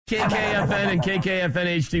KKFN and KKFN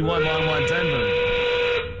HD1 Longmont, Denver.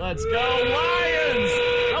 Let's go, Lions!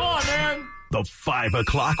 Come on, man! The 5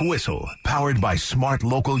 o'clock whistle, powered by Smart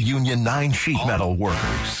Local Union 9 sheet metal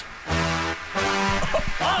workers.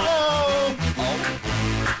 Uh-oh!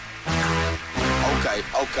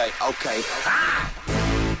 Okay.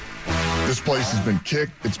 This place has been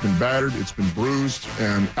kicked, it's been battered, it's been bruised,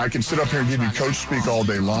 and I can sit up here and give you coach speak all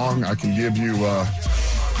day long. I can give you,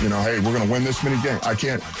 hey, we're going to win this many games. I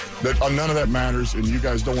can't. None of that matters, and you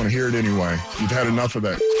guys don't want to hear it anyway. You've had enough of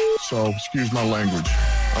that. So excuse my language.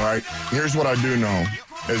 All right. Here's what I do know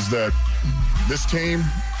is that this team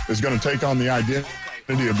is going to take on the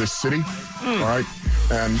identity of this city. All right.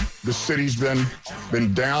 And the city's been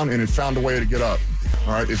down, and it found a way to get up.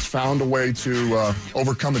 All right. It's found a way to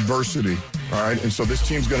overcome adversity. All right. And so this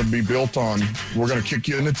team's going to be built on, we're going to kick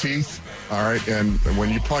you in the teeth. All right. And when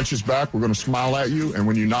you punch us back, we're going to smile at you. And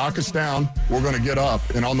when you knock us down, we're going to get up.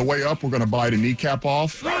 And on the way up, we're going to bite a kneecap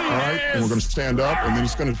off. All right. And we're going to stand up. And then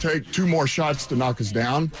it's going to take 2 more shots to knock us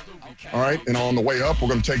down. All right. And on the way up, we're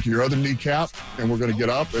going to take your other kneecap and we're going to get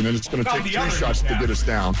up. And then it's going to take 3 shots to get us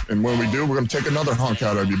down. And when we do, we're going to take another hunk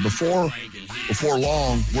out of you. Before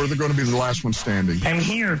long, we're going to be the last one standing. I'm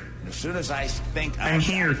here. As soon as I think I'm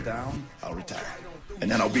here down, I'll retire. And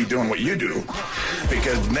then I'll be doing what you do.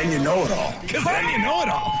 Because then you know it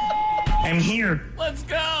all. I'm here. Let's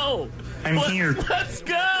go! I'm here. Let's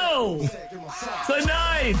go!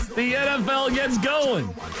 Tonight, the NFL gets going.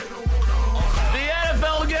 The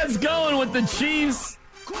NFL gets going with the Chiefs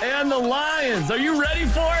and the Lions. Are you ready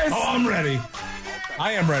for us? Oh, I'm ready.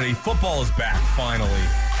 I am ready. Football is back, finally.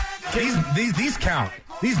 These count.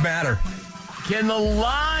 These matter. Can the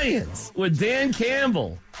Lions, with Dan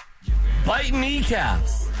Campbell, bite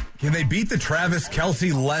kneecaps? Can they beat the Travis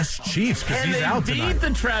Kelce-less Chiefs? Because he's out tonight. Can they beat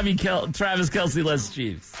the Travis Kelce-less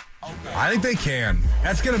Chiefs? I think they can.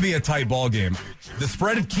 That's going to be a tight ball game. The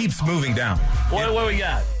spread keeps moving down. What we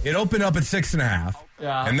got? It opened up at 6.5.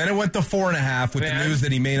 Yeah. And then it went to 4.5 with the news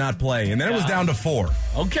that he may not play. And then it was down to 4.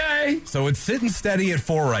 Okay. So it's sitting steady at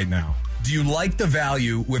 4 right now. Do you like the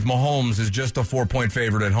value with Mahomes as just a 4-point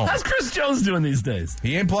favorite at home? How's Chris Jones doing these days?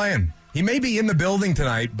 He ain't playing. He may be in the building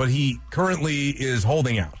tonight, but he currently is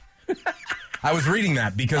holding out. I was reading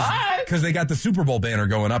that because they got the Super Bowl banner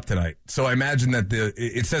going up tonight. So I imagine that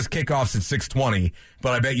it says kickoffs at 6:20,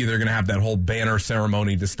 but I bet you they're going to have that whole banner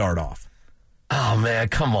ceremony to start off. Oh, man,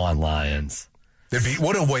 come on, Lions.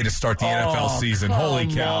 What a way to start the NFL season. Holy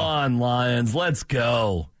cow. Come on, Lions. Let's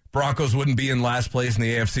go. Broncos wouldn't be in last place in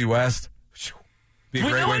the AFC West. Be a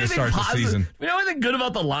great way to start the season. You know anything good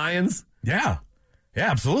about the Lions? Yeah. Yeah,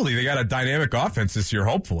 absolutely. They got a dynamic offense this year,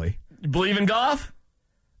 hopefully. You believe in Goff?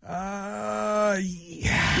 Yeah.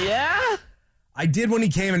 Yeah? I did when he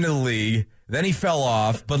came into the league. Then he fell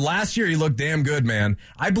off. But last year he looked damn good, man.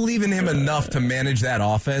 I believe in him enough to manage that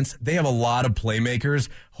offense. They have a lot of playmakers.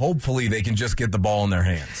 Hopefully they can just get the ball in their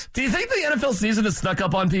hands. Do you think the NFL season has snuck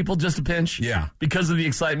up on people just a pinch? Yeah. Because of the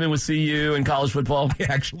excitement with CU and college football? I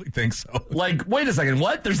actually think so. Like, wait a second.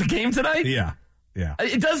 What? There's a game tonight? Yeah. Yeah.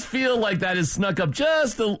 It does feel like that has snuck up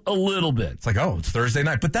just a little bit. It's like, oh, it's Thursday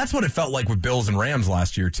night. But that's what it felt like with Bills and Rams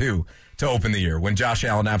last year, too, to open the year when Josh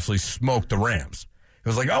Allen absolutely smoked the Rams. It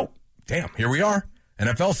was like, oh, damn, here we are.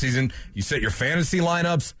 NFL season. You set your fantasy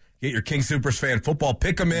lineups, get your King Supers fan football,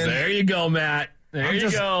 pick them in. There you go, Matt. There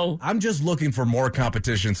you go. I'm just looking for more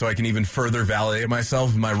competition so I can even further validate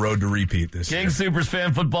myself in my road to repeat this King year. Supers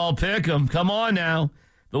fan football, pick them. Come on now.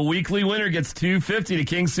 The weekly winner gets $250 to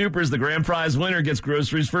King Supers. The grand prize winner gets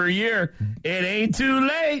groceries for a year. It ain't too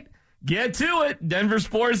late. Get to it.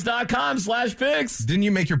 Denversports.com/picks. Didn't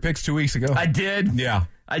you make your picks 2 weeks ago? I did. Yeah.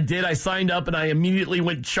 I did. I signed up and I immediately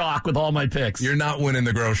went chalk with all my picks. You're not winning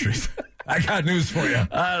the groceries. I got news for you.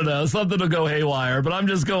 I don't know. Something will go haywire, but I'm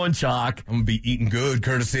just going chalk. I'm going to be eating good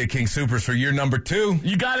courtesy of King Supers for year number 2.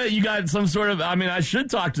 You got it. You got some sort of, I should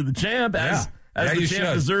talk to the champ as the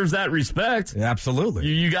champ deserves that respect. Yeah, absolutely.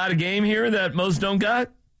 You got a game here that most don't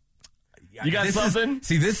got? You got something?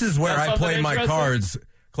 This is where I play my cards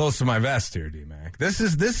close to my vest here, D-Mac. This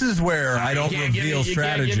is where I don't reveal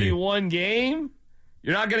strategy. You can't give me one game?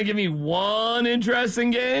 You're not going to give me one interesting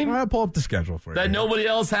game? I'll pull up the schedule for you. That nobody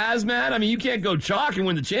else has, Matt? I mean, you can't go chalk and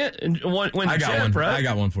win the champ. I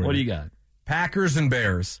got one for you. What do you got? Packers and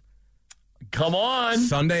Bears. Come on.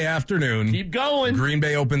 Sunday afternoon. Keep going. Green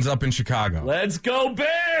Bay opens up in Chicago. Let's go,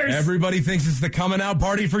 Bears. Everybody thinks it's the coming out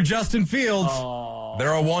party for Justin Fields.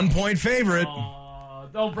 They're a 1-point favorite.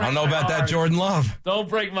 Don't break I don't know my about that heart. Jordan Love. Don't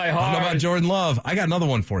break my heart. I don't know about Jordan Love. I got another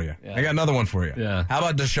one for you. Yeah. How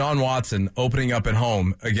about Deshaun Watson opening up at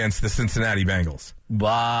home against the Cincinnati Bengals?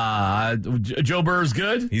 Joe Burrow's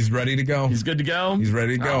good? He's ready to go. He's good to go? He's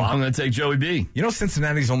ready to go. Oh, I'm going to take Joey B. You know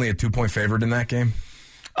Cincinnati's only a 2-point favorite in that game?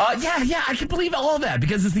 Yeah, I can believe all of that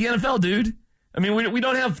because it's the NFL, dude. I mean, we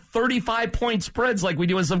don't have 35-point spreads like we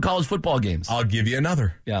do in some college football games. I'll give you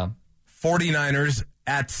another. Yeah. 49ers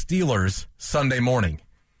at Steelers Sunday morning.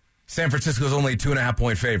 San Francisco's only a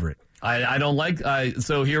 2.5-point favorite. I don't like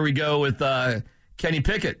so here we go with Kenny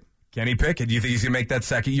Pickett. Kenny Pickett, do you think he's going to make that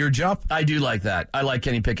second-year jump? I do like that. I like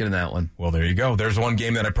Kenny Pickett in that one. Well, there you go. There's one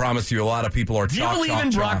game that I promise you a lot of people are Do you believe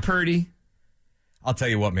in Brock Purdy? I'll tell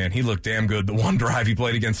you what, man. He looked damn good the one drive he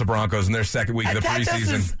played against the Broncos in their second week of the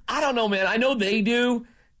preseason. I don't know, man. I know they do.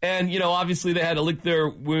 And, obviously they had to lick their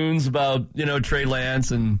wounds about, Trey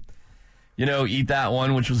Lance and, eat that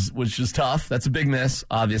one, which was tough. That's a big miss,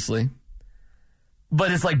 obviously.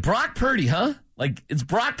 But it's like Brock Purdy, huh? Like, it's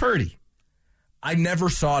Brock Purdy. I never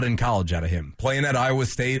saw it in college out of him. Playing at Iowa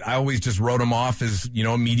State, I always just wrote him off as,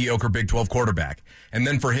 a mediocre Big 12 quarterback. And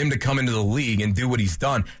then for him to come into the league and do what he's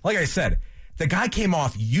done, like I said, the guy came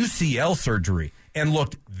off UCL surgery and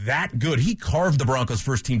looked that good. He carved the Broncos'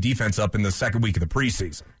 first-team defense up in the second week of the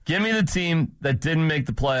preseason. Give me the team that didn't make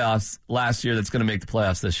the playoffs last year that's going to make the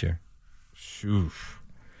playoffs this year. Shoo.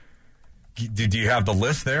 Did you have the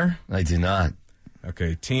list there? I do not.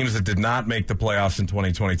 Okay, teams that did not make the playoffs in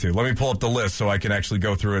 2022. Let me pull up the list so I can actually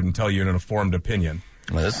go through it and tell you an informed opinion.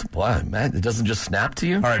 Well, man, it doesn't just snap to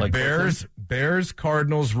you? All right, like Bears,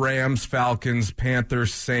 Cardinals, Rams, Falcons,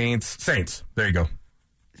 Panthers, Saints. There you go.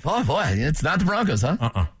 Oh, boy, it's not the Broncos, huh?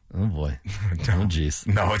 Oh, boy. No. Oh, jeez.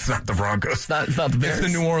 No, it's not the Broncos. It's not the Bears?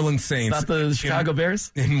 It's the New Orleans Saints. It's not the Chicago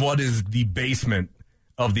Bears? In what is the basement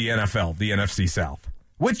of the NFL, the NFC South.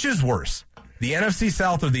 Which is worse, the NFC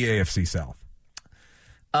South or the AFC South?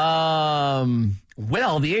 Well,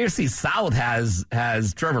 the AFC South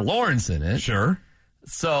has Trevor Lawrence in it. Sure.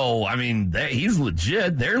 So, I mean, he's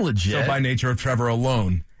legit. They're legit. So by nature of Trevor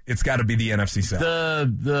alone, it's got to be the NFC South.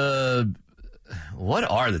 What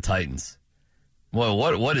are the Titans? Well,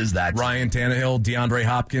 what is that? Ryan Tannehill, DeAndre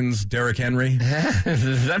Hopkins, Derrick Henry.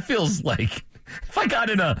 That feels like if I got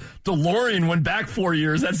in a DeLorean, went back 4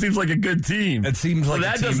 years, that seems like a good team. It seems like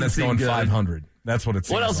a team that's going 500. That's what it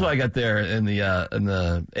seems. What else do I got there in the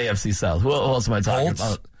AFC South? Who else am I talking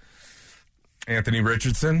about? Anthony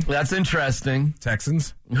Richardson. That's interesting.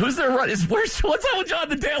 Texans. Who's their run? What's up with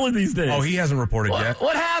Jonathan Taylor these days? Oh, he hasn't reported yet.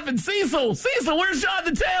 What happened? Cecil, where's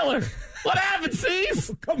Jonathan Taylor? What happened,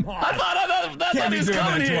 Cease? Come on. I thought he was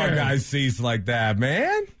coming here. To our guy Cease like that,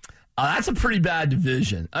 man. That's a pretty bad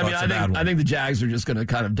division. I think the Jags are just going to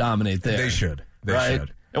kind of dominate there. They should. They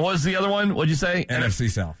should. And what was the other one? What'd you say?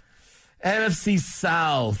 NFC South. NFC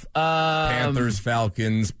South. Panthers,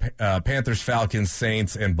 Falcons,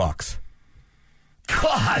 Saints, and Bucks.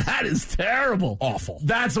 God, that is terrible. Awful.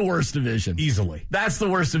 That's the worst division. Easily. That's the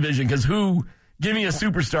worst division because give me a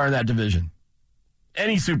superstar in that division.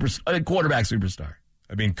 Any quarterback superstar.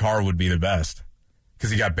 I mean, Carr would be the best because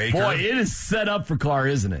you got Baker. Boy, it is set up for Carr,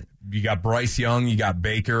 isn't it? You got Bryce Young, you got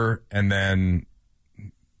Baker, and then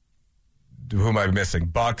who am I missing?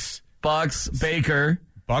 Bucks, Baker.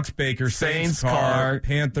 Saints, Carr,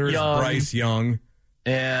 Panthers, Young, Bryce Young.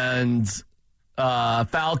 And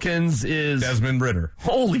Falcons is Desmond Ridder.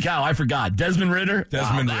 Holy cow, I forgot. Desmond Ridder?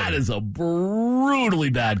 That is a brutally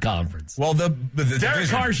bad conference. Well, the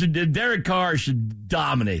Derek Carr should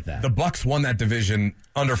dominate that. The Bucks won that division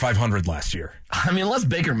under 500 last year. I mean, unless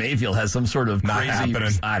Baker Mayfield has some sort of not crazy...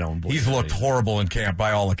 happening. I don't believe He's looked horrible in camp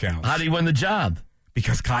by all accounts. How did he win the job?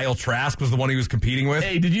 Because Kyle Trask was the one he was competing with.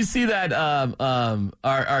 Hey, did you see that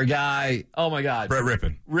our guy, oh my God. Brett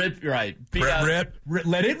Rippon. Right.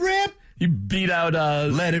 Let it rip. He beat out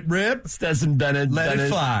Let it rip. Stetson Bennett. Let it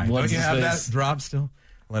fly. Don't you have that drop still?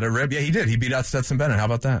 Let it rip. Yeah, he did. He beat out Stetson Bennett. How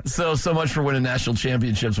about that? So much for winning national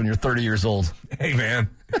championships when you're 30 years old. Hey, man.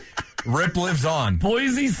 Rip lives on.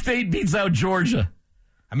 Boise State beats out Georgia.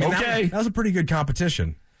 I mean, okay. That was a pretty good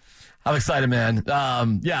competition. I'm excited, man.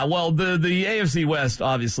 Yeah, well, the AFC West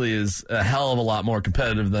obviously is a hell of a lot more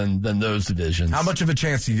competitive than those divisions. How much of a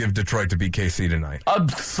chance do you give Detroit to beat KC tonight? A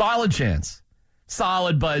solid chance.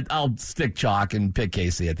 Solid, but I'll stick chalk and pick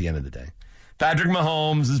KC at the end of the day. Patrick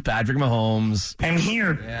Mahomes is Patrick Mahomes. I'm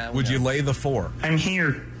here. Yeah, Would you lay the 4? I'm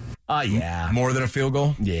here. Yeah. More than a field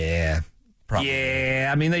goal? Yeah. Probably. Yeah,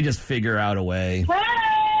 I mean, they just figure out a way.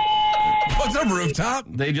 What's a rooftop?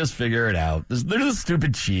 They just figure it out. They're the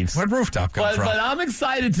stupid Chiefs. Where'd rooftop come from? But I'm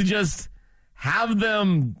excited to just have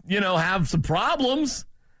them, have some problems.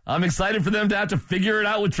 I'm excited for them to have to figure it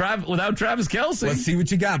out without Travis Kelce. Let's see what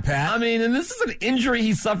you got, Pat. I mean, and this is an injury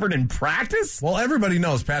he suffered in practice. Well, everybody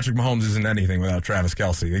knows Patrick Mahomes isn't anything without Travis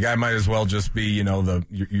Kelce. The guy might as well just be,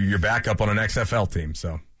 your backup on an XFL team.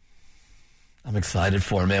 So I'm excited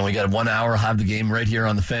for it, man. We got 1 hour. I'll have the game right here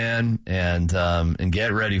on the Fan, and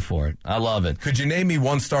get ready for it. I love it. Could you name me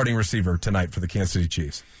one starting receiver tonight for the Kansas City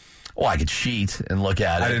Chiefs? Oh, I could cheat and look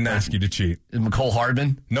at it. I didn't ask you to cheat. McCole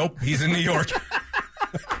Hardman? Nope, he's in New York.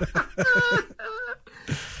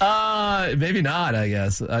 Maybe not, I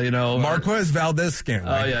guess. Marquez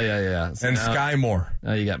Valdez-Scantling. Oh, yeah. So and Sky Moore.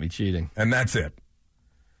 Now you got me cheating. And that's it.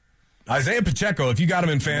 Isaiah Pacheco, if you got him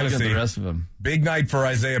in fantasy. Look at the rest of them. Big night for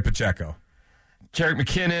Isaiah Pacheco. Jarek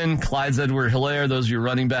McKinnon, Clyde Edwards-Helaire, those are your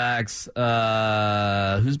running backs.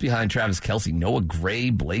 Who's behind Travis Kelce? Noah Gray,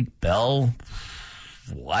 Blake Bell.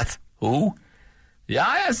 What? Who? Yeah,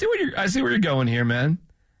 I see where you're going here, man.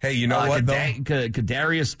 Hey, you know what, though?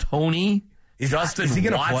 Kadarius Toney, Justin is he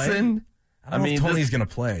gonna Watson. Play? I don't know if Tony's going to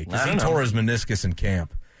play because he tore his meniscus in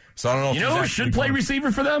camp. So I don't know if who should play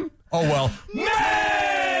receiver for them? Oh, well.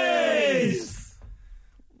 Mace!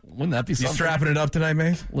 Wouldn't that be something? You strapping it up tonight,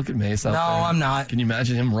 Mace? Look at Mace out there. No, I'm not. Can you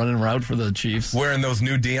imagine him running route for the Chiefs? Wearing those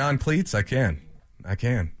new Dion cleats? I can.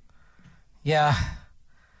 Yeah.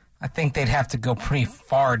 I think they'd have to go pretty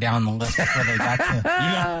far down the list before they got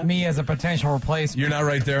to me as a potential replacement. You're not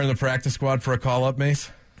right there in the practice squad for a call-up,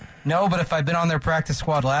 Mace? No, but if I'd been on their practice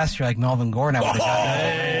squad last year like Melvin Gordon, I would have gotten it.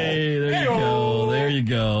 Hey, there you go. There you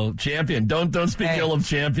go. Champion. Don't speak ill of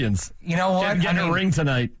champions. You know what? Get a ring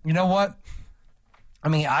tonight. You know what? I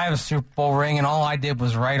mean, I have a Super Bowl ring, and all I did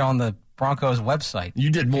was write on the Broncos website.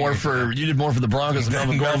 You did more for the Broncos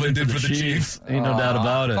than Melvin did for the Chiefs. Ain't no doubt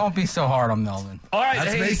about it. Don't be so hard on Melvin. All right,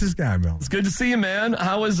 that's Mace's guy, Melvin. It's good to see you, man.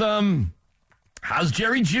 How's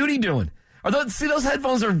Jerry Jeudy doing? Those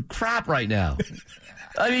headphones are crap right now.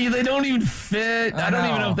 I mean, they don't even fit. I don't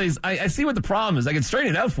even know if I see what the problem is. I can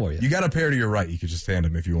straighten it out for you. You got a pair to your right. You could just hand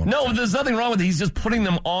him if you want. No, there's nothing wrong with it. He's just putting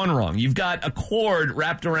them on wrong. You've got a cord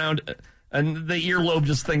wrapped around, and the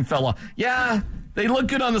earlobe thing fell off. Yeah, they look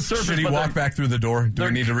good on the surface. Should he walk back through the door? Do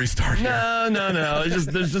we need to restart here? No.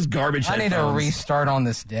 There's just garbage. I need a restart on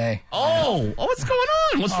this day. Oh, what's going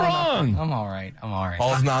on? What's wrong? I'm all right.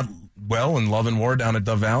 All's not well in Love and War down at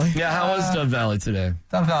Dove Valley? Yeah, how was Dove Valley today?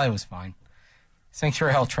 Dove Valley was fine.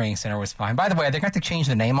 Sanctuary Health Training Center was fine. By the way, they're going to have to change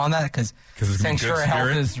the name on that because Sanctuary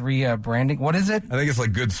Health is rebranding. What is it? I think it's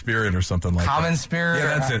like Good Spirit or something like Common Spirit?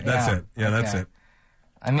 Yeah, that's it. That's it.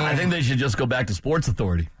 I think they should just go back to Sports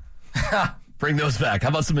Authority. Bring those back. How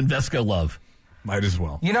about some Invesco love? Might as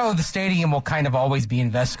well. You know, the stadium will kind of always be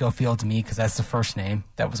Invesco Field to me because that's the first name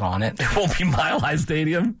that was on it. It won't be Mile High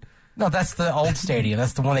Stadium? No, that's the old stadium.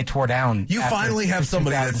 That's the one they tore down. You finally have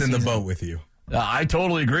somebody that's in the boat with you. I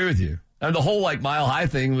totally agree with you. And the whole Mile High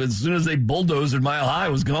thing, as soon as they bulldozed Mile High,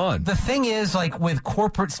 was gone. The thing is, with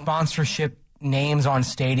corporate sponsorship names on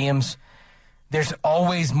stadiums, there's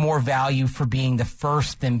always more value for being the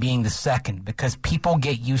first than being the second because people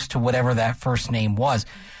get used to whatever that first name was.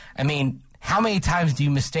 I mean, how many times do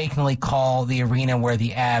you mistakenly call the arena where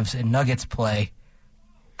the Avs and Nuggets play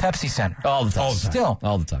Pepsi Center? All the time. Still.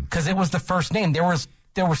 All the time. Because it was the first name. There was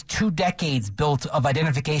 2 decades of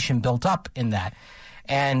identification built up in that.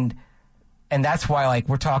 And that's why,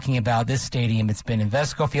 we're talking about this stadium. It's been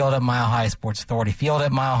Invesco Field at Mile High, Sports Authority Field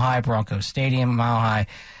at Mile High, Broncos Stadium at Mile High,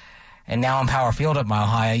 and now Empower Field at Mile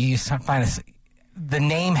High. You find the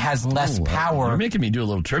name has less power. You're making me do a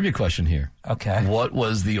little trivia question here. Okay. What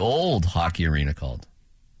was the old hockey arena called?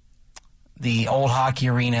 The old hockey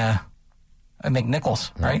arena,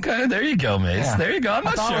 McNichols, right? Okay, there you go, Mace. Yeah. There you go. I'm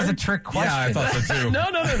not sure. I thought it was a trick question. Yeah, I thought so too.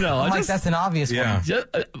 No. That's an obvious one.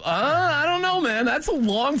 I don't know, man. That's a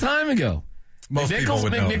long time ago. Most people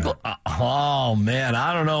would know that. Oh, man.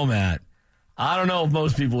 I don't know, Matt. I don't know if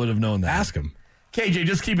most people would have known that. Ask him. KJ,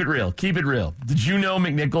 just keep it real. Keep it real. Did you know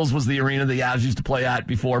McNichols was the arena the Avs used to play at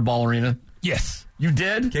before Ball Arena? Yes. You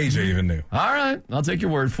did? KJ even knew. All right. I'll take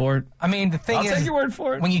your word for it. I mean, the thing is, I'll take your word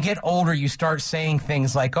for it. When you get older, you start saying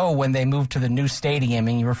things like, when they moved to the new stadium,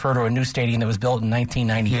 and you refer to a new stadium that was built in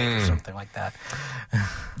 1998 or something like that.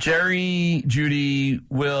 Jerry Jeudy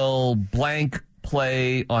will blank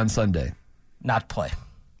play on Sunday. Not play.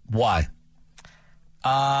 Why?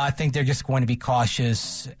 I think they're just going to be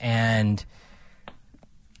cautious and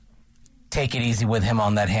take it easy with him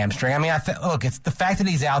on that hamstring. I mean, look, it's the fact that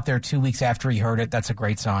he's out there 2 weeks after he hurt it. That's a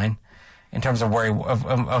great sign in terms of where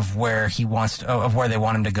where they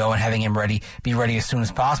want him to go and having him be ready as soon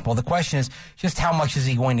as possible. The question is just how much is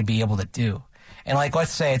he going to be able to do? And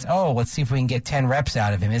let's say let's see if we can get 10 reps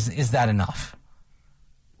out of him. Is that enough?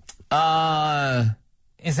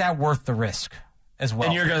 Is that worth the risk? as well.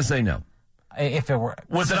 And you're going to say no? If it were.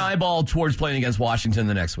 With an eyeball towards playing against Washington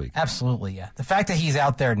the next week? Absolutely, yeah. The fact that he's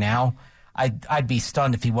out there now, I'd be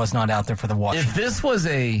stunned if he was not out there for the Washington. If this was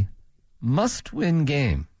a must-win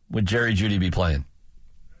game, would Jerry Jeudy be playing?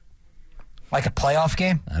 Like a playoff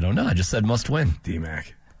game? I don't know. I just said must-win.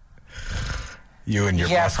 D-Mac. You and your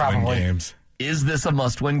must-win games. Is this a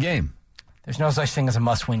must-win game? There's no such thing as a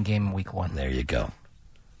must-win game in week 1. There you go.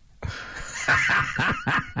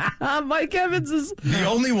 Mike Evans is the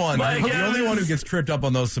only one. The only one who gets tripped up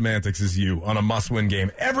on those semantics is you on a must-win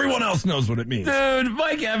game. Everyone else knows what it means. Dude,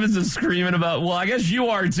 Mike Evans is screaming about, well, I guess you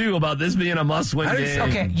are too, about this being a must-win game.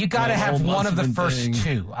 Okay, you got to have one of the first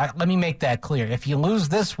two. Let me make that clear. If you lose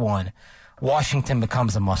this one, Washington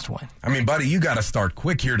becomes a must-win. I mean, buddy, you got to start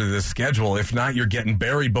quick here to this schedule. If not, you're getting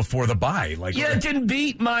buried before the bye. You can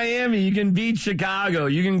beat Miami. You can beat Chicago.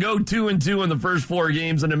 You can go 2-2 in the first 4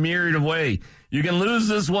 games in a myriad of ways. You can lose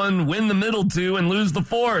this one, win the middle 2, and lose the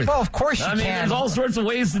 4th. Well, of course you can. There's all sorts of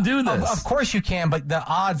ways to do this. Of course you can, but the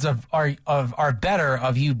odds are better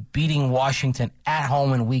of you beating Washington at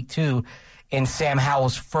home in week 2 in Sam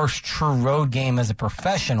Howell's first true road game as a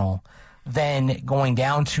professional than going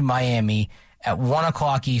down to Miami at 1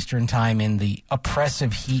 o'clock Eastern time in the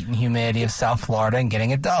oppressive heat and humidity of South Florida and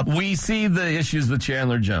getting a dub. We see the issues with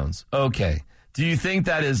Chandler Jones. Okay. Do you think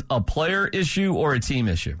that is a player issue or a team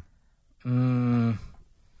issue? I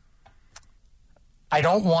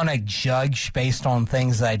don't want to judge based on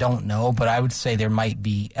things that I don't know, but I would say there might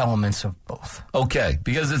be elements of both. Okay,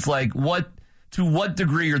 because it's like, to what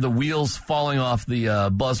degree are the wheels falling off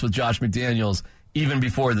the bus with Josh McDaniels even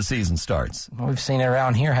before the season starts? Well, we've seen it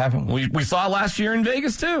around here, haven't we? We saw it last year in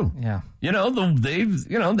Vegas too. Yeah. They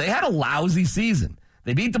had a lousy season.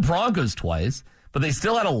 They beat the Broncos twice, but they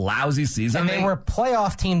still had a lousy season. And they were a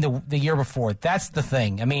playoff team the year before. That's the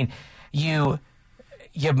thing. I mean, you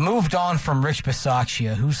moved on from Rich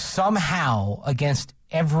Bisaccia, who somehow, against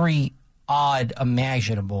every odd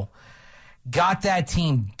imaginable, got that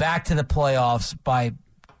team back to the playoffs by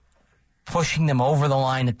pushing them over the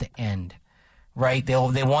line at the end. Right? They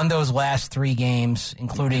won those last 3 games,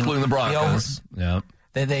 including the Broncos. Yeah.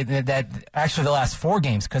 That actually the last 4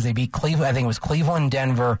 games, because they beat Cleveland. I think it was Cleveland,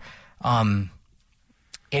 Denver,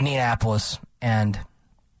 Indianapolis, and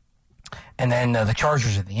then the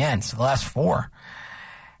Chargers at the end. So the last 4.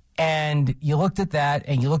 And you looked at that,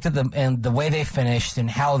 and you looked at them and the way they finished, and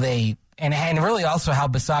how they and really also how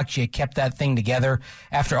Bisaccia kept that thing together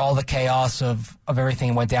after all the chaos of everything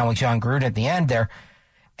that went down with John Gruden at the end there.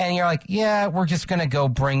 And you're like, yeah, we're just going to go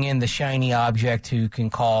bring in the shiny object who can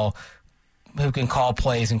call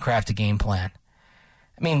plays and craft a game plan.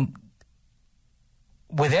 I mean,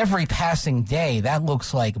 with every passing day, that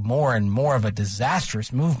looks like more and more of a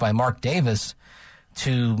disastrous move by Mark Davis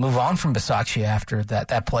to move on from Bisaccia after that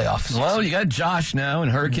playoff season. Well, you got Josh now,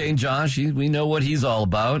 and Hurricane Josh. We know what he's all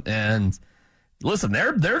about. And listen,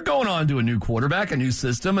 they're going on to a new quarterback, a new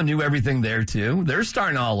system, a new everything there, too. They're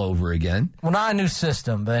starting all over again. Well, not a new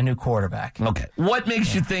system, but a new quarterback. Okay. What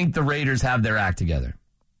makes you think the Raiders have their act together?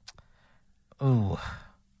 Ooh.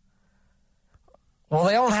 Well,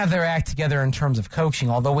 they don't have their act together in terms of coaching,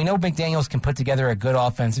 although we know McDaniels can put together a good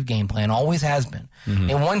offensive game plan, always has been. Mm-hmm.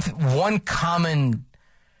 And one common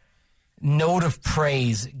note of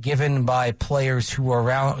praise given by players who were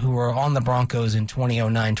on the Broncos in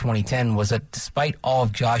 2009, 2010 was that despite all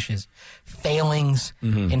of Josh's failings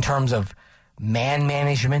in terms of man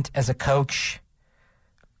management as a coach,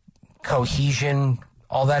 cohesion,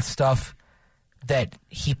 all that stuff, that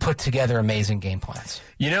he put together amazing game plans.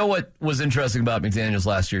 You know what was interesting about McDaniels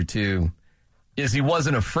last year, too, is he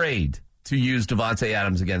wasn't afraid to use Davante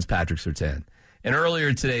Adams against Patrick Surtain. And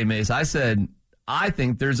earlier today, Mace, I said, I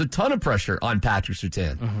think there's a ton of pressure on Patrick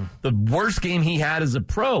Surtain. Mm-hmm. The worst game he had as a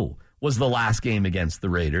pro was the last game against the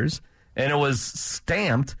Raiders, and it was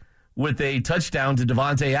stamped with a touchdown to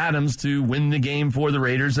Davante Adams to win the game for the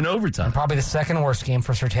Raiders in overtime. And probably the second worst game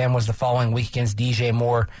for Surtain was the following week against DJ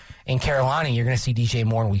Moore in Carolina. You're going to see DJ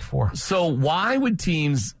Moore in week 4. So why would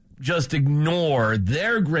teams just ignore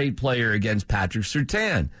their great player against Patrick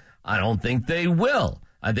Surtain? I don't think they will.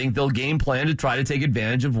 I think they'll game plan to try to take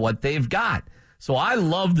advantage of what they've got. So I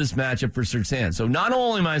love this matchup for Surtain. So not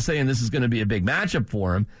only am I saying this is going to be a big matchup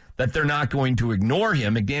for him, that they're not going to ignore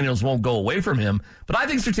him, McDaniels won't go away from him, but I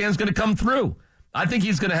think Surtain's going to come through. I think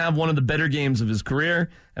he's going to have one of the better games of his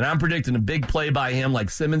career, and I'm predicting a big play by him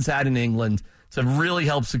like Simmons had in England to really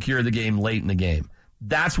help secure the game late in the game.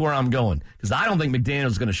 That's where I'm going, because I don't think McDaniels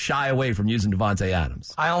is going to shy away from using Davante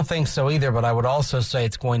Adams. I don't think so either, but I would also say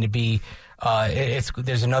it's going to be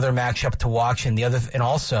there's another matchup to watch, and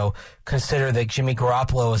also consider that Jimmy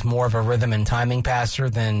Garoppolo is more of a rhythm and timing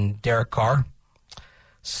passer than Derek Carr.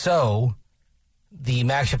 So the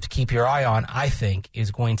matchup to keep your eye on, I think,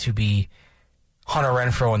 is going to be Hunter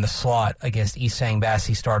Renfrow in the slot against Isang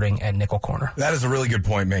Bassi starting at nickel corner. That is a really good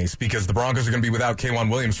point, Mace, because the Broncos are going to be without K'Wan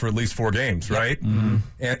Williams for at least 4 games, right? Mm-hmm.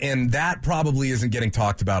 And that probably isn't getting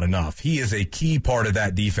talked about enough. He is a key part of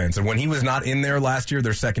that defense. And when he was not in there last year,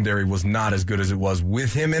 their secondary was not as good as it was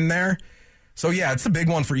with him in there. So, yeah, it's a big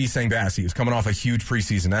one for Isang Bassi, who's coming off a huge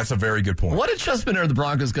preseason. That's a very good point. What adjustment are the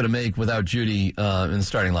Broncos going to make without Judy in the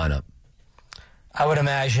starting lineup? I would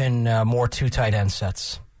imagine more 2 tight end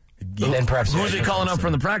sets. Then perhaps who are they calling up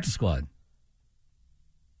from the practice squad?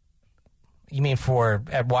 You mean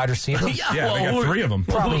at wide receiver? Yeah, they got 3 of them.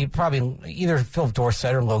 Probably either Phil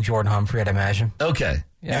Dorsett or Lil Jordan Humphrey, I'd imagine. Okay.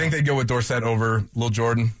 Yeah. You think they'd go with Dorsett over Lil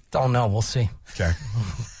Jordan? Don't know. We'll see. Okay.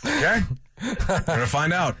 Okay. We're going to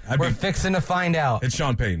find out. We're fixing to find out. It's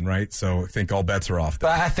Sean Payton, right? So I think all bets are off.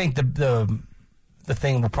 But I think the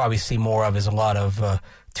thing we'll probably see more of is a lot of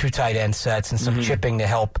 2 tight end sets and some chipping to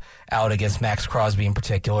help out against Max Crosby in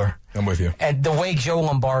particular. I'm with you. And the way Joe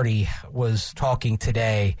Lombardi was talking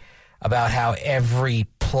today about how every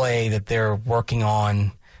play that they're working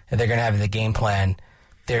on and they're going to have in the game plan,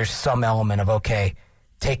 there's some element of, okay,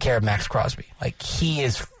 take care of Max Crosby. Like, he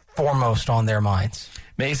is foremost on their minds.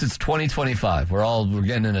 Mace, it's 2025. We're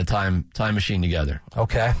getting in a time machine together.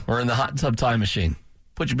 Okay. We're in the hot tub time machine.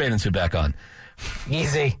 Put your bathing suit back on.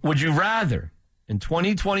 Easy. Would you rather, in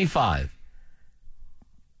 2025,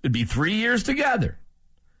 it'd be 3 years together,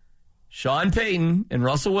 Sean Payton and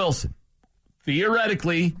Russell Wilson,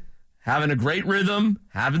 theoretically having a great rhythm,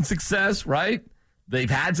 having success, right? They've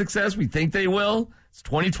had success. We think they will. It's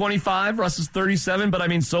 2025. Russ is 37, but I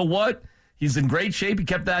mean, so what? He's in great shape. He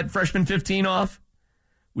kept that freshman 15 off.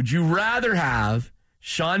 Would you rather have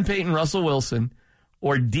Sean Payton, Russell Wilson,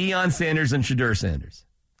 or Deion Sanders and Shedeur Sanders?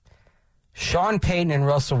 Sean Payton and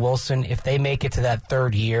Russell Wilson, if they make it to that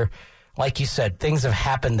 3rd year, like you said, things have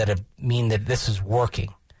happened that mean that this is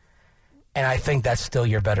working. And I think that's still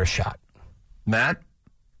your better shot. Matt?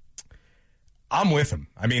 I'm with him.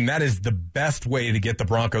 I mean, that is the best way to get the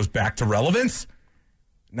Broncos back to relevance.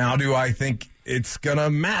 Now, do I think it's going to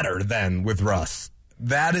matter then with Russ?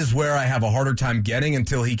 That is where I have a harder time getting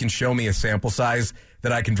until he can show me a sample size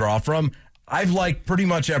that I can draw from. I've liked pretty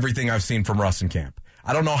much everything I've seen from Russ in camp.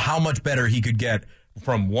 I don't know how much better he could get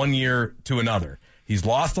from one year to another. He's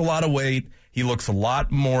lost a lot of weight. He looks a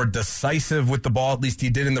lot more decisive with the ball, at least he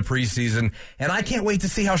did in the preseason. And I can't wait to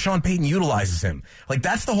see how Sean Payton utilizes him. Like,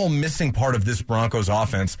 that's the whole missing part of this Broncos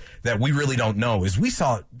offense that we really don't know is we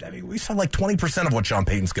saw like 20% of what Sean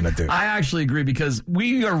Payton's going to do. I actually agree because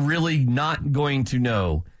we are really not going to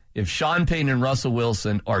know if Sean Payton and Russell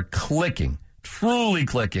Wilson are clicking, truly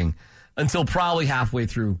clicking, until probably halfway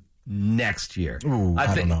through next year. Ooh,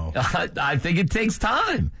 I don't know. I think it takes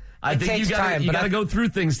time. I think you got to go through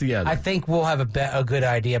things together. I think we'll have a good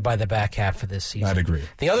idea by the back half of this season. I'd agree.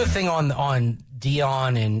 The other thing on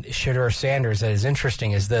Deion and Shedeur Sanders that is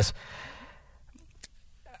interesting is this.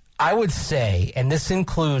 I would say, and this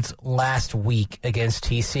includes last week against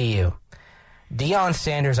TCU, Deion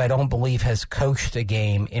Sanders, I don't believe, has coached a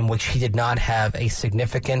game in which he did not have a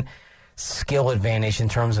significant skill advantage in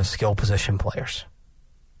terms of skill position players.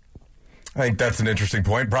 I think that's an interesting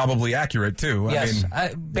point. Probably accurate, too. Yes.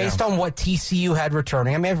 Based on what TCU had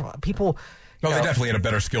returning. I mean, people... No, they definitely had a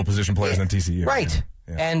better skill position players than TCU. Right.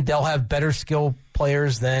 Yeah. And they'll have better skill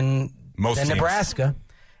players than Nebraska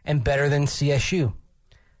and better than CSU.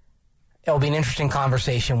 It'll be an interesting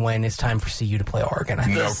conversation when it's time for CU to play Oregon.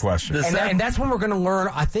 No question. And that's when we're going to learn,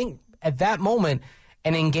 I think, at that moment,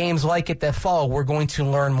 and in games like it that fall, we're going to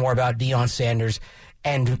learn more about Deion Sanders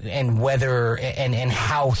and whether and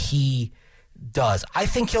how he does. I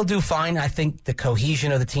think he'll do fine. I think the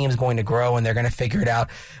cohesion of the team is going to grow and they're going to figure it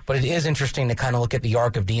out. But it is interesting to kind of look at the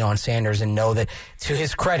arc of Deion Sanders and know that, to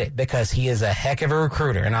his credit, because he is a heck of a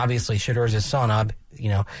recruiter, and obviously Shedeur's his son,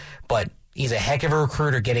 but he's a heck of a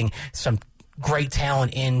recruiter getting some great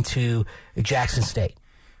talent into Jackson State.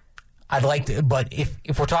 I'd like to, but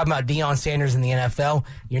if we're talking about Deion Sanders in the NFL,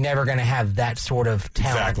 you're never going to have that sort of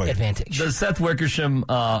talent advantage. The Seth Wickersham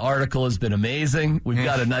article has been amazing. We've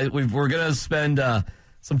got we're going to spend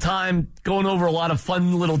some time going over a lot of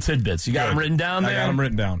fun little tidbits. You got them written down there? I got them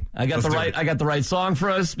written down. I got the right song for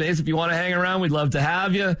us. Mace, if you want to hang around, we'd love to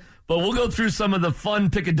have you. But we'll go through some of the fun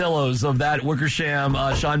picadillos of that Wickersham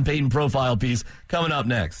Sean Payton profile piece coming up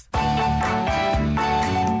next.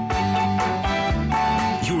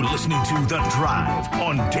 You're listening to The Drive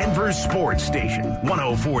on Denver Sports Station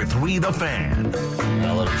 104.3 The Fan.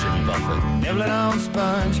 A little Jimmy Buffett. Nibbling on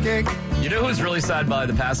sponge cake. You know who's really sad by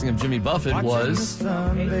the passing of Jimmy Buffett was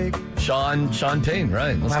Sean Payton,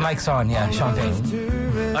 right? My mic's on, yeah, Sean Payton.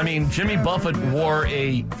 I mean, Jimmy Buffett wore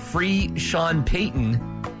a free Sean Payton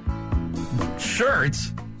shirt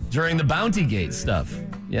during the Bounty Gate stuff.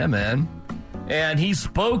 Yeah, man. And he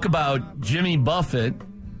spoke about Jimmy Buffett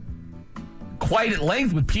quite at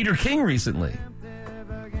length with Peter King recently.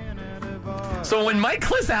 So when Mike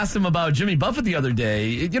Kliss asked him about Jimmy Buffett the other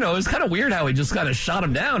day, it was kind of weird how he just kind of shot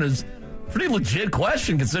him down. It was a pretty legit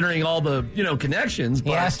question considering all the, connections.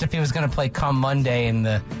 He asked if he was going to play Come Monday in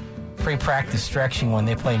the pre-practice stretching when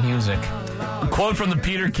they play music. A quote from the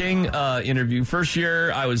Peter King interview. First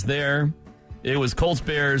year I was there. It was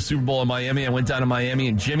Colts-Bears, Super Bowl in Miami. I went down to Miami,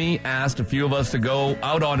 and Jimmy asked a few of us to go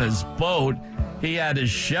out on his boat. He had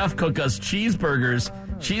his chef cook us cheeseburgers.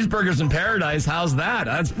 Cheeseburgers in paradise. How's that?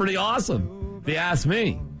 That's pretty awesome, if you ask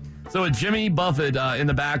me. So with Jimmy Buffett in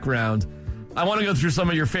the background, I want to go through some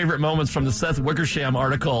of your favorite moments from the Seth Wickersham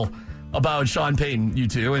article about Sean Payton, you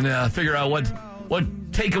two, and figure out what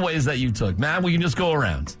takeaways that you took. Matt, we can just go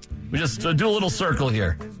around. We just do a little circle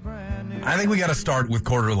here. I think we got to start with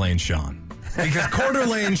Coeur d'Alene Sean. Because Coeur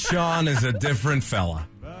d'Alene Sean is a different fella.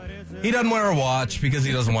 He doesn't wear a watch because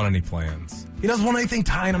he doesn't want any plans. He doesn't want anything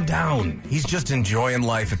tying him down. He's just enjoying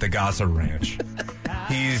life at the Gossett Ranch.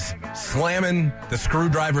 He's slamming the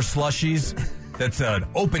screwdriver slushies. That's an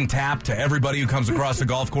open tap to everybody who comes across the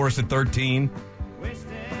golf course at 13.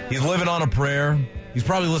 He's living on a prayer. He's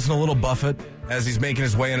probably listening to Little Buffett as he's making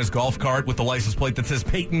his way in his golf cart with the license plate that says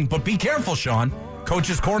Peyton. But be careful, Sean.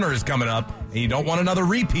 Coach's Corner is coming up, and you don't want another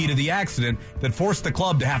repeat of the accident that forced the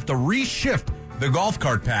club to have to reshift the golf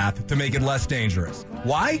cart path to make it less dangerous.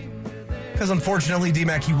 Why? Because unfortunately,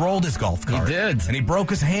 D-Mac, he rolled his golf cart. He did. And he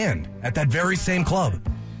broke his hand at that very same club.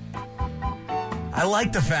 I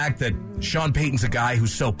like the fact that Sean Payton's a guy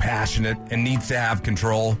who's so passionate and needs to have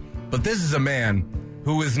control, but this is a man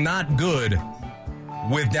who is not good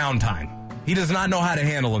with downtime. He does not know how to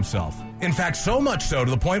handle himself. In fact, so much so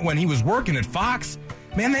to the point when he was working at Fox,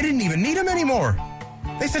 man, they didn't even need him anymore.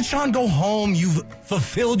 They said, Sean, go home. You've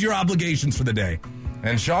fulfilled your obligations for the day.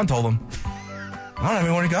 And Sean told him, I don't have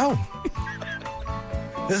anywhere to go.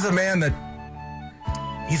 This is a man that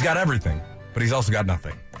he's got everything, but he's also got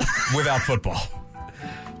nothing without football.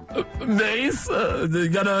 Mace,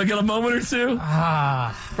 got a moment or two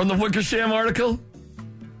from the Wickersham article?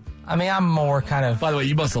 I mean, I'm more kind of... By the way,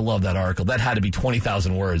 you must have loved that article. That had to be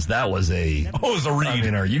 20,000 words. That was a... Oh, it was a read. I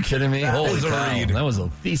mean, are you kidding me? That was a read. That was a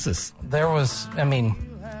thesis. There was a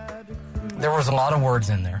lot of words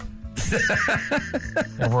in there.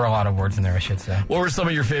 There were a lot of words in there, I should say. What were some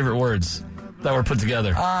of your favorite words that were put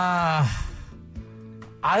together? I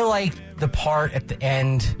liked the part at the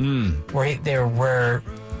end where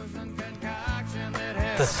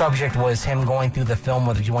the subject was him going through the film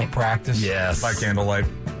with a joint practice. Yes. By candlelight.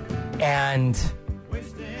 And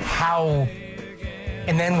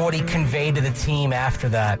then what he conveyed to the team after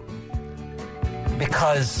that.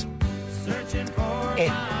 Because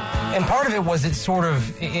and part of it was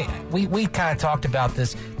we kind of talked about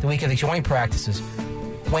this the week of the joint practices.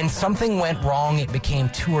 When something went wrong, it became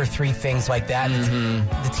 2 or 3 things like that. And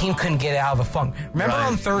the team couldn't get out of a funk. Remember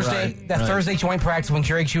on Thursday, Thursday joint practice when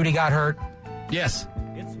Jerry Jeudy got hurt? Yes.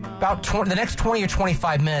 About the next 20 or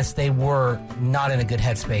 25 minutes, they were not in a good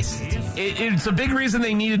headspace as a team. It's a big reason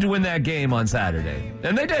they needed to win that game on Saturday.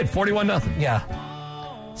 And they did, 41-0.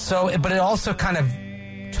 Yeah. So, but it also kind of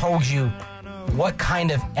told you what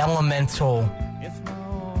kind of elemental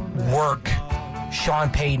work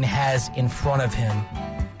Sean Payton has in front of him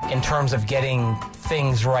in terms of getting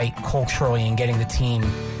things right culturally and getting the team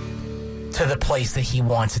to the place that he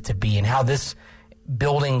wants it to be, and how this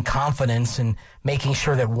building confidence and making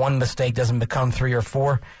sure that one mistake doesn't become 3 or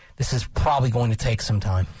 4, this is probably going to take some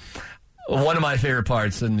time. One of my favorite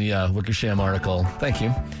parts in the Wickersham article, thank you,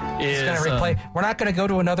 is going to replay. We're not going to go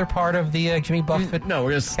to another part of the Jimmy Buffett. No,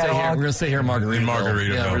 we're going to stay here. We're going to stay here in Margaritaville.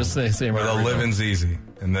 Yeah, we're going to stay here where the living's easy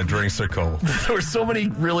and the drinks are cold. There were so many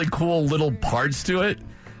really cool little parts to it.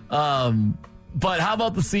 But how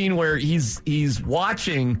about the scene where he's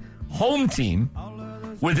watching Home Team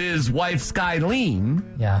with his wife Skylene?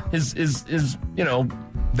 Yeah. His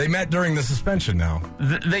They met during the suspension now.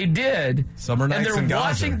 They did. Summer nights in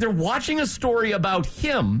Gaza. They're watching a story about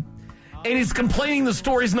him, and he's complaining the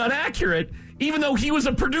story's not accurate, even though he was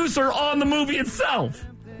a producer on the movie itself.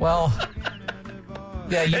 Well,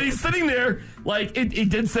 yeah. And he's sitting there, like, it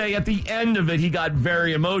did say at the end of it, he got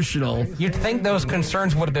very emotional. You'd think those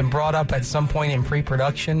concerns would have been brought up at some point in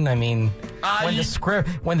pre-production. I mean, when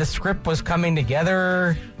the script was coming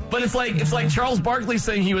together... But it's like Charles Barkley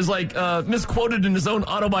saying he was misquoted in his own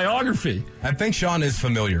autobiography. I think Sean is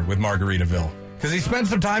familiar with Margaritaville Because he spent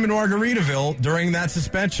some time in Margaritaville during that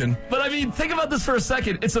suspension. But I mean, think about this for a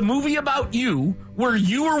second. It's a movie about you, where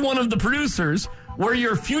you are one of the producers, where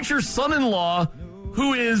your future son-in-law,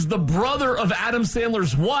 who is the brother of Adam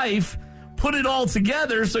Sandler's wife, put it all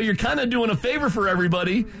together, so you're kind of doing a favor for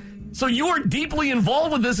everybody. So you are deeply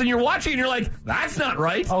involved with this, and you're watching, and you're like, that's not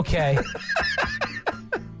right. Okay.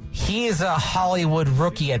 He is a Hollywood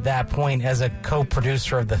rookie at that point as a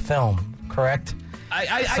co-producer of the film, correct?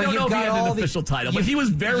 I don't know if he had an official title, but he was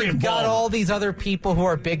very involved. You've got all these other people who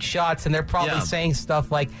are big shots, and they're probably saying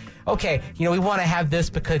stuff like, okay, we want to have this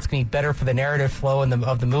because it's going to be better for the narrative flow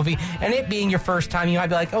of the movie. And it being your first time, you might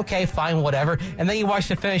be like, okay, fine, whatever. And then you watch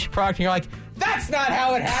the finished product, and you're like, that's not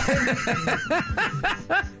how it happened.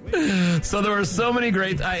 So there were so many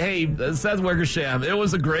great... Seth Wickersham, it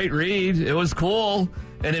was a great read. It was cool.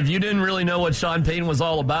 And if you didn't really know what Sean Payton was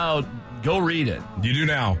all about, go read it. You do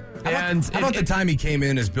now. How about the time he came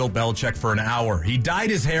in as Bill Belichick for an hour? He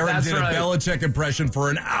dyed his hair and did a Belichick impression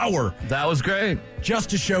for an hour. That was great.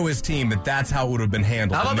 Just to show his team that that's how it would have been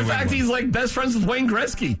handled. How about the fact he's like best friends with Wayne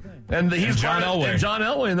Gretzky? And he's John Elway. And John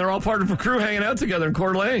Elway, and they're all part of a crew hanging out together in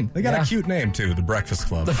Coeur d'Alene. They got a cute name, too, the Breakfast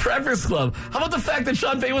Club. The Breakfast Club. How about the fact that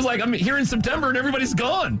Sean Payton was like, I'm here in September and everybody's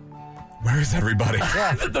gone? Where is everybody?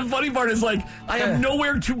 The funny part is like, I have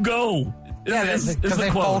nowhere to go. Because they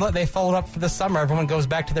fold up for the summer. Everyone goes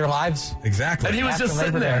back to their lives. Exactly. And he was just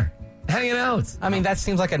sitting there, hanging out. I mean, that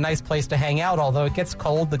seems like a nice place to hang out, although it gets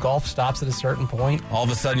cold. The golf stops at a certain point. All of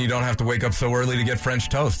a sudden, you don't have to wake up so early to get French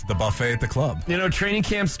toast at the buffet at the club. Training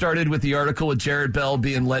camp started with the article with Jarrett Bell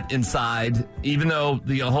being let inside, even though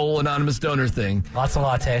the whole anonymous donor thing. Lots of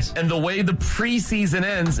lattes. And the way the preseason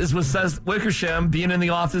ends is with Seth Wickersham being in the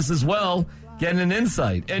office as well, getting an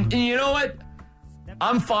insight. And you know what?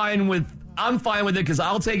 I'm fine with it because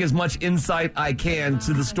I'll take as much insight I can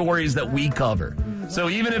to the stories that we cover. So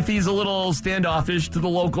even if he's a little standoffish to the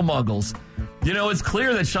local muggles, it's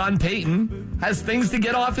clear that Sean Payton has things to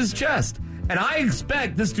get off his chest. And I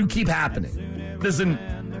expect this to keep happening this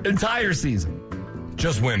entire season.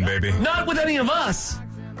 Just win, baby. Not with any of us,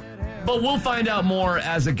 but we'll find out more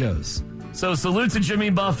as it goes. So salute to Jimmy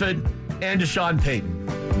Buffett and to Sean Payton.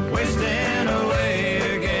 Wasting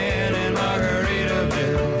away again in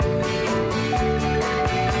Margaritaville.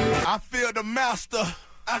 I feel the master.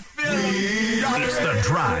 I feel him. It's The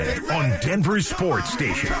Drive on Denver Sports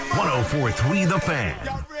Station 104.3 The Fan.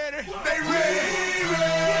 Y'all ready? They ready.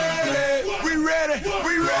 We ready.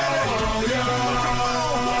 We ready.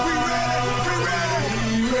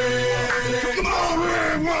 Come on,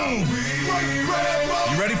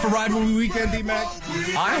 You ready for rivalry weekend, D-Mac?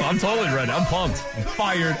 I'm totally ready. I'm pumped. I'm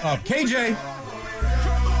fired up. KJ,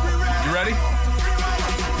 you ready?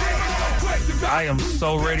 I am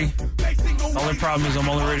so ready. Only problem is I'm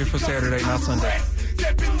only ready for Saturday, not Sunday.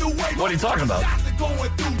 What are you talking about?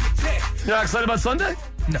 You're not excited about Sunday?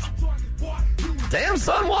 No. Damn,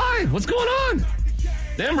 son, why? What's going on?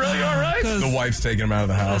 Damn, really, you all right? The wife's taking him out of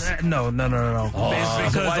the house. No. Oh,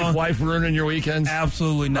 because wife ruining your weekends?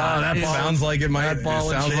 Absolutely not. Oh, that sounds like it might. It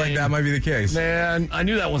sounds like that might be the case. Man, I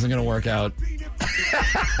knew that wasn't going to work out.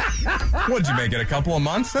 What'd you make it? A couple of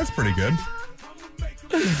months? That's pretty good.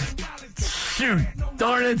 Shoot,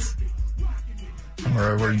 darn it.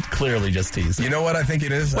 We're clearly just teasing. You know what I think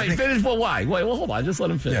it is? Finish. Well, why? Wait, well, hold on. Just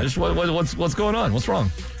let him finish. Yeah. What's going on? What's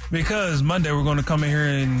wrong? Because Monday we're going to come in here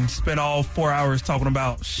and spend all 4 hours talking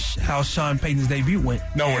about how Sean Payton's debut went.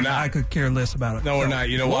 No, we're not. I could care less about it. No, we're not.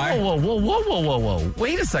 You know why? Whoa.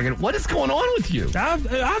 Wait a second. What is going on with you?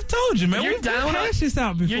 I've told you, man. We've hashed this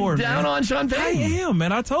out before, You're down on Sean Payton. I am,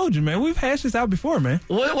 man. I told you, man. We've hashed this out before, man.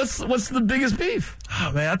 What's the biggest beef?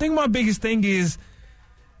 Oh, man, I think my biggest thing is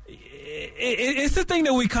it's the thing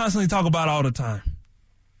that we constantly talk about all the time.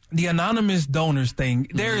 The anonymous donors thing.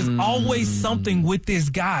 There is always something with this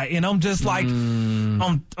guy, and I'm just like,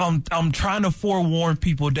 I'm trying to forewarn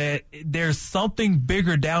people that there's something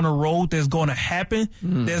bigger down the road that's going to happen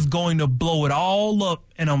that's going to blow it all up.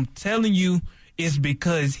 And I'm telling you, it's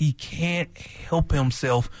because he can't help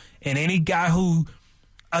himself. And any guy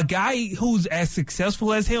who's as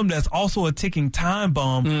successful as him, that's also a ticking time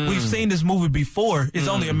bomb. We've seen this movie before. It's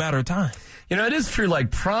only a matter of time. It is true.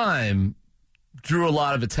 Like Prime drew a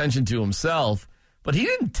lot of attention to himself, but he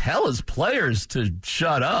didn't tell his players to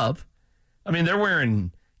shut up. I mean, they're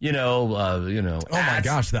wearing, Oh my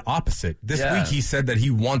gosh, the opposite. This week he said that he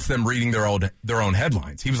wants them reading their own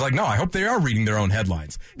headlines. He was like, no, I hope they are reading their own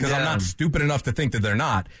headlines because I'm not stupid enough to think that they're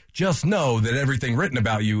not. Just know that everything written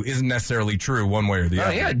about you isn't necessarily true one way or the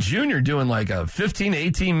other. Yeah, Junior doing like a 15 to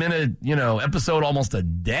 18 minute, episode almost a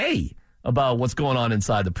day about what's going on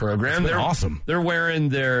inside the program. They're awesome. They're wearing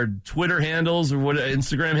their Twitter handles or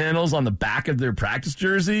Instagram handles on the back of their practice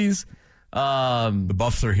jerseys. The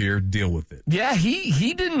Buffs are here. Deal with it. Yeah,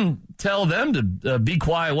 he didn't tell them to be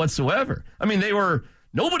quiet whatsoever. I mean,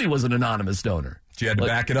 nobody was an anonymous donor. You had to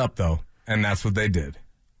back it up, though, and that's what they did.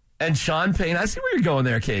 And Sean Payton, I see where you're going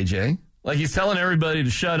there, KJ. Like, he's telling everybody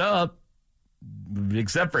to shut up,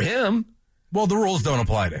 except for him. Well, the rules don't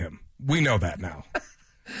apply to him. We know that now.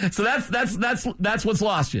 So that's what's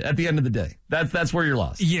lost you at the end of the day. That's where you're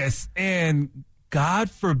lost. Yes, and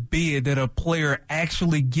God forbid that a player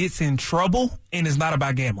actually gets in trouble and it's not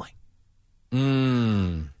about gambling.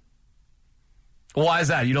 Why is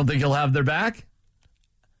that? You don't think he'll have their back?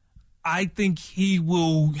 I think he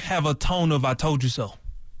will have a tone of "I told you so."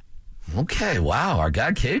 Okay, wow, our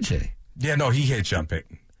guy KJ. Yeah, no, he hates Sean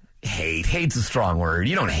Payton. Hate's a strong word.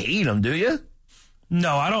 You don't hate him, do you?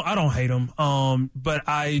 No, I don't hate him. But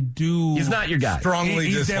I do. He's not your guy.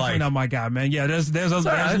 He's definitely not my guy, man. Yeah, there's a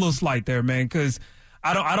little slight there, man, because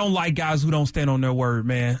I don't like guys who don't stand on their word,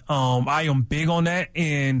 man. I am big on that,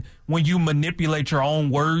 and when you manipulate your own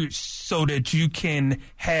words so that you can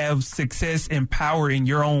have success and power in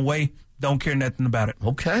your own way, don't care nothing about it.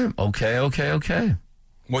 Okay.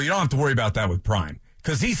 Well, you don't have to worry about that with Prime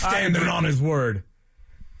because he's standing on his word.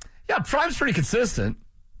 Yeah, Prime's pretty consistent.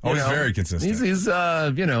 Oh, he's very consistent. He's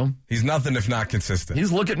he's nothing if not consistent.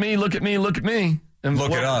 He's look at me. And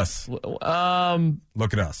look at us.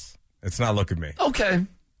 Look at us. It's not look at me. Okay.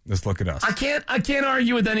 Just look at us. I can't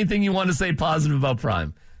argue with anything you want to say positive about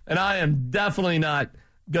Prime. And I am definitely not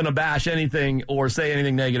going to bash anything or say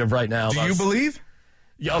anything negative right now. Do you believe?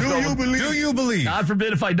 Yeah, Do you believe? God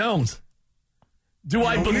forbid if I don't. Do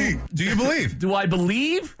I believe? Do you believe? Do I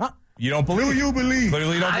believe? Huh? You don't believe? Do you believe?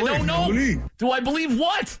 Clearly you don't believe. I don't know. Believe. Do I believe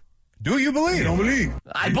what? Do you believe? You don't believe.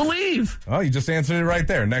 I believe. Oh, you just answered it right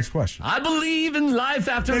there. Next question. I believe in life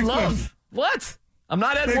after Next love. question. What? I'm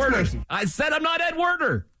not Ed Next Werder. question. I said I'm not Ed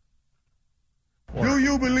Werder. Do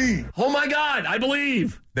you believe? Oh, my God. I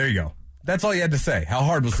believe. There you go. That's all you had to say. How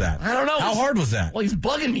hard was that? I don't know. How hard was that? Well, he's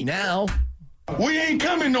bugging me now. We ain't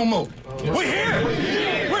coming no more. We're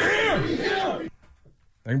here. We're here.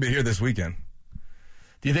 They're going to be here this weekend.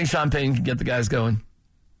 Do you think Sean Payton can get the guys going?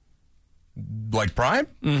 Like Prime?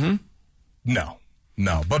 Mm-hmm. No.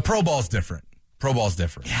 But Pro Ball's different.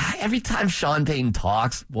 Yeah, every time Sean Payton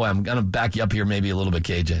talks, boy, I'm going to back you up here maybe a little bit,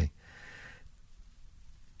 KJ.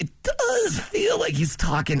 It does feel like he's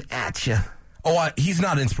talking at you. Oh, he's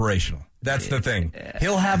not inspirational. That's the thing.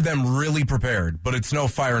 He'll have them really prepared, but it's no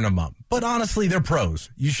firing them up. But honestly, they're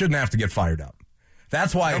pros. You shouldn't have to get fired up.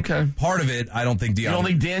 That's why part of it, I don't think Deion. You don't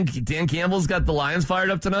think Dan Campbell's got the Lions fired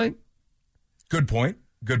up tonight? Good point.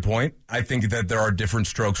 I think that there are different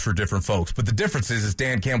strokes for different folks. But the difference is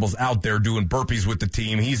Dan Campbell's out there doing burpees with the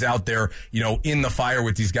team. He's out there, in the fire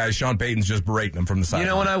with these guys. Sean Payton's just berating them from the side.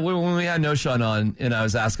 When we had No Sean on, and I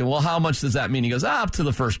was asking, well, how much does that mean? He goes, up to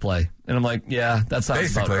the first play. And I'm like, yeah, that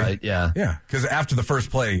sounds about right. Yeah. Yeah, because after the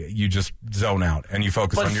first play, you just zone out and you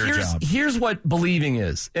focus on your job. Here's what believing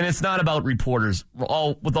is, and it's not about reporters,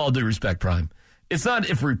 with all due respect, Prime. It's not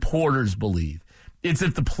if reporters believe. It's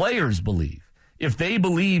if the players believe. If they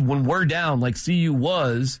believe when we're down, like CU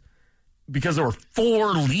was, because there were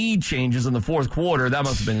 4 lead changes in the fourth quarter, that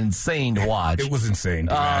must have been insane to watch. It was insane.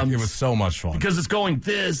 It was so much fun. Because it's going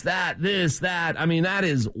this, that. I mean, that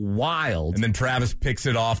is wild. And then Travis picks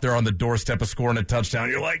it off. They're on the doorstep of scoring a touchdown.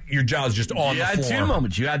 You're like, your jaw's just on the floor. You had 2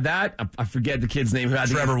 moments. You had that. I forget the kid's name. Who had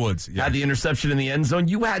Trevor Woods. Yeah. Had the interception in the end zone.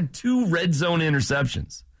 You had 2 red zone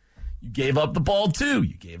interceptions. You gave up the ball, too.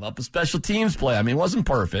 You gave up a special teams play. I mean, it wasn't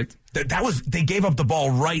perfect. They gave up the ball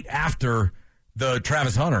right after the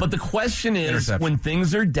Travis Hunter. But the question is, when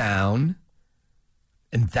things are down,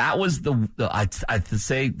 and that was I'd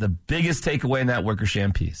say the biggest takeaway in that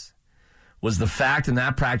Wickersham piece was the fact in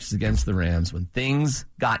that practice against the Rams, when things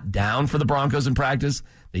got down for the Broncos in practice,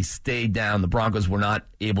 they stayed down. The Broncos were not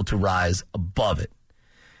able to rise above it.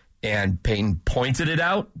 And Payton pointed it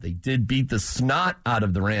out. They did beat the snot out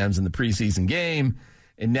of the Rams in the preseason game.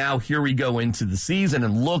 And now here we go into the season,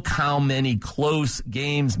 and look how many close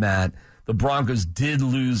games, Matt, the Broncos did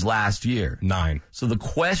lose last year. 9. So the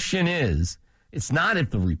question is, it's not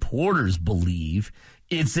if the reporters believe,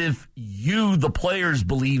 it's if you, the players,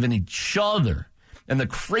 believe in each other. And the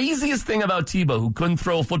craziest thing about Tebow, who couldn't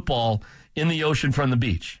throw a football in the ocean from the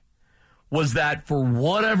beach, was that for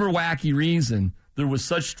whatever wacky reason, there was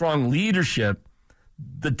such strong leadership,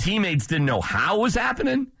 the teammates didn't know how it was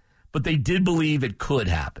happening, but they did believe it could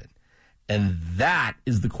happen. And that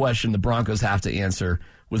is the question the Broncos have to answer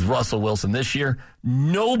with Russell Wilson this year.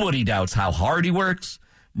 Nobody doubts how hard he works.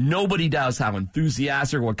 Nobody doubts how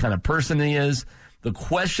enthusiastic, what kind of person he is. The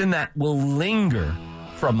question that will linger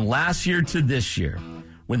from last year to this year,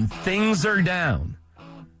 when things are down,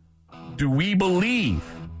 do we believe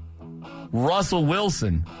Russell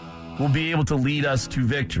Wilson will be able to lead us to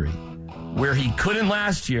victory? Where he couldn't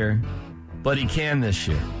last year, but he can this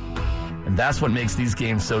year. And that's what makes these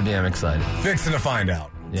games so damn exciting. Fixing to find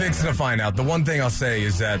out. Yeah. Fixing to find out. The one thing I'll say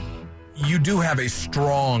is that you do have a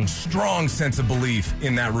strong sense of belief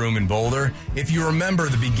in that room in Boulder. If you remember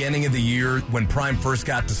the beginning of the year when Prime first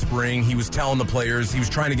got to spring, he was telling the players, he was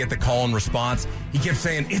trying to get the call and response. He kept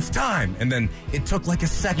saying, it's time. And then it took like a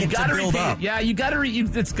second to build up. Yeah, you got to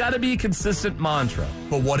it's got to be a consistent mantra.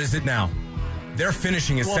 But what is it now? They're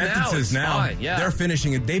finishing his sentences now. Fine, yeah. They're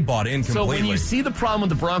finishing it. They bought in completely. So when you see the problem with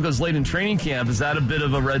the Broncos late in training camp, is that a bit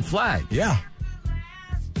of a red flag? Yeah.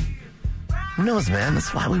 Who knows, man?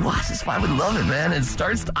 That's why we watch. That's why we love it, man. It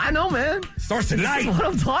starts. I know, man. Starts tonight. This is what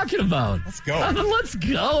I'm talking about. Let's go. Let's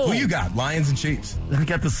go. Who you got? Lions and Chiefs. I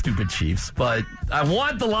got the stupid Chiefs, but I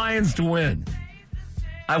want the Lions to win.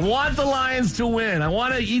 I want the Lions to win. I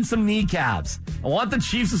want to eat some kneecaps. I want the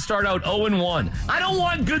Chiefs to start out 0-1. I don't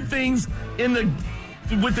want good things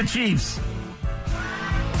with the Chiefs.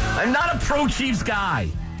 I'm not a pro-Chiefs guy.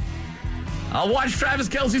 I'll watch Travis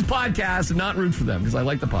Kelce's podcast and not root for them because I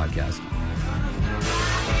like the podcast.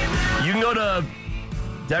 You can go to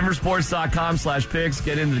denversports.com/picks,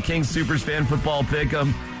 get into the King Supers Fan Football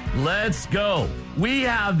Pick'em. Let's go. We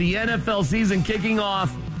have the NFL season kicking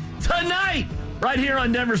off tonight right here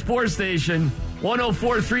on Denver Sports Station,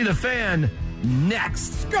 104.3 The Fan.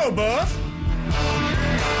 Next. Go, Buff.